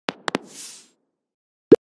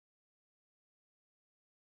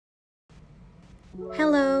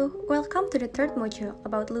Hello, welcome to the third module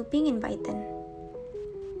about looping in Python.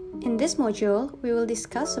 In this module, we will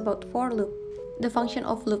discuss about for loop. The function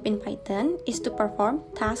of loop in Python is to perform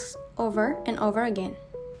tasks over and over again.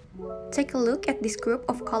 Take a look at this group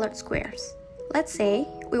of colored squares. Let's say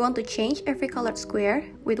we want to change every colored square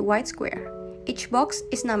with white square. Each box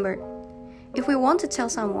is numbered. If we want to tell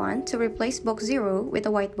someone to replace box 0 with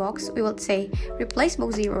a white box, we will say replace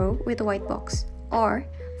box 0 with a white box. Or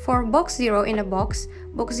for box 0 in a box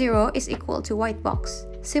 0 is equal to white box.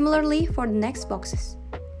 Similarly for the next boxes.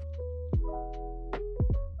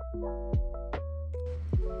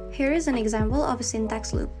 Here is an example of a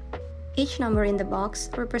syntax loop. Each number in the box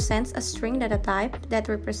represents a string data type that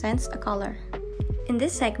represents a color. In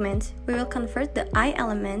this segment, we will convert the I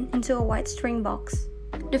element into a white string box.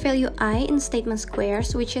 The value I in statement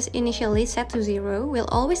squares, which is initially set to 0, will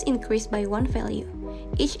always increase by one value.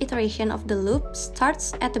 Each iteration of the loop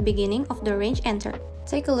starts at the beginning of the range entered.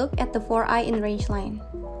 Take a look at the for I in range line.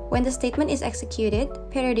 When the statement is executed,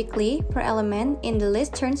 periodically per element in the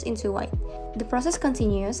list turns into white. The process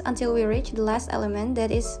continues until we reach the last element,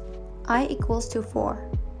 that is I equals to 4.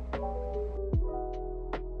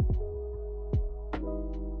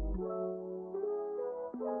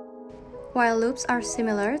 While loops are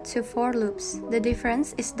similar to for loops, the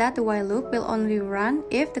difference is that the while loop will only run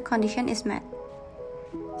if the condition is met.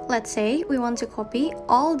 Let's say we want to copy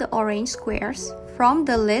all the orange squares from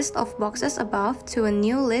the list of boxes above to a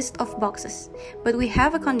new list of boxes, but we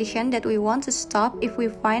have a condition that we want to stop if we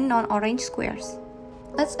find non-orange squares.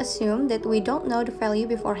 Let's assume that we don't know the value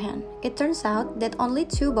beforehand. It turns out that only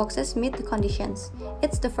two boxes meet the conditions.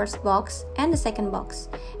 It's the first box and the second box.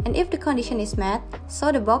 And if the condition is met,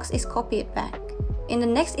 so the box is copied back. In the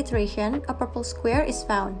next iteration, a purple square is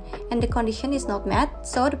found, and the condition is not met,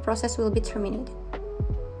 so the process will be terminated.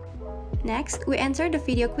 Next, we enter the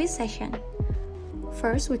video quiz session.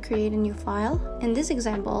 First, we create a new file. In this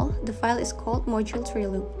example, the file is called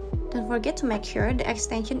module3loop. Don't forget to make sure the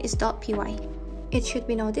extension is .py. It should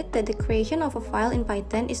be noted that the creation of a file in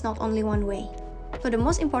Python is not only one way. So the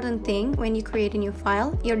most important thing when you create a new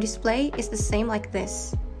file, your display is the same like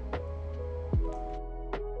this.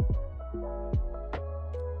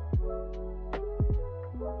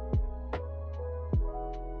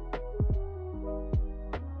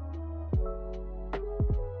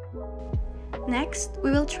 Next,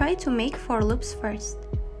 we will try to make for loops first.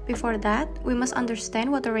 Before that, we must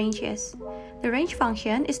understand what a range is. The range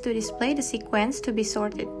function is to display the sequence to be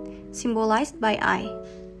sorted, symbolized by I.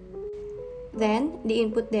 Then, the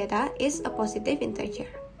input data is a positive integer.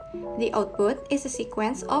 The output is a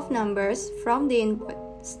sequence of numbers from the input,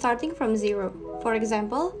 starting from 0. For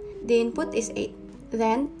example, the input is 8.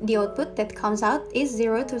 Then, the output that comes out is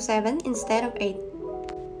 0 to 7 instead of 8.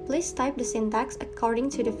 Please type the syntax according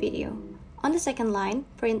to the video. On the second line,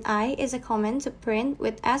 print I is a command to print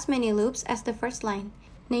with as many loops as the first line,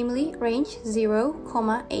 namely range 0,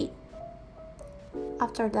 8.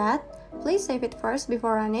 After that, please save it first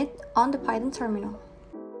before run it on the Python terminal.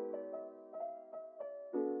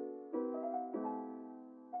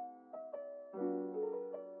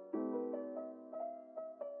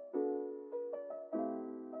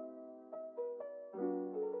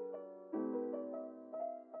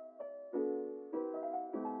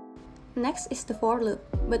 Next is the for loop,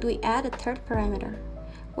 but we add a third parameter.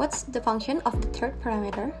 What's the function of the third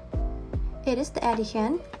parameter? It is the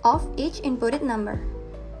addition of each inputted number.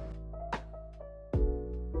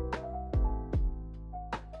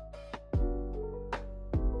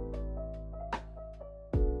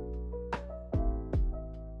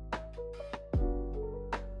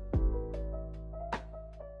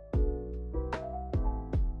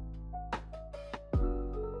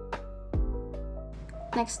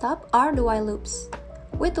 Next up are the while loops.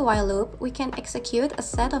 With the while loop, we can execute a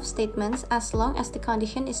set of statements as long as the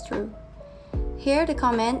condition is true. Here the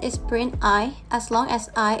command is print I as long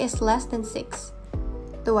as I is less than 6.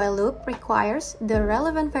 The while loop requires the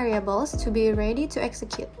relevant variables to be ready to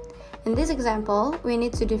execute. In this example, we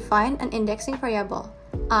need to define an indexing variable,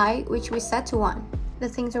 I, which we set to 1. The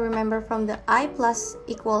thing to remember from the I plus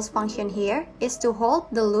equals function here is to hold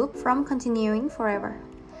the loop from continuing forever.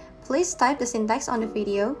 Please type the syntax on the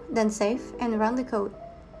video, then save and run the code.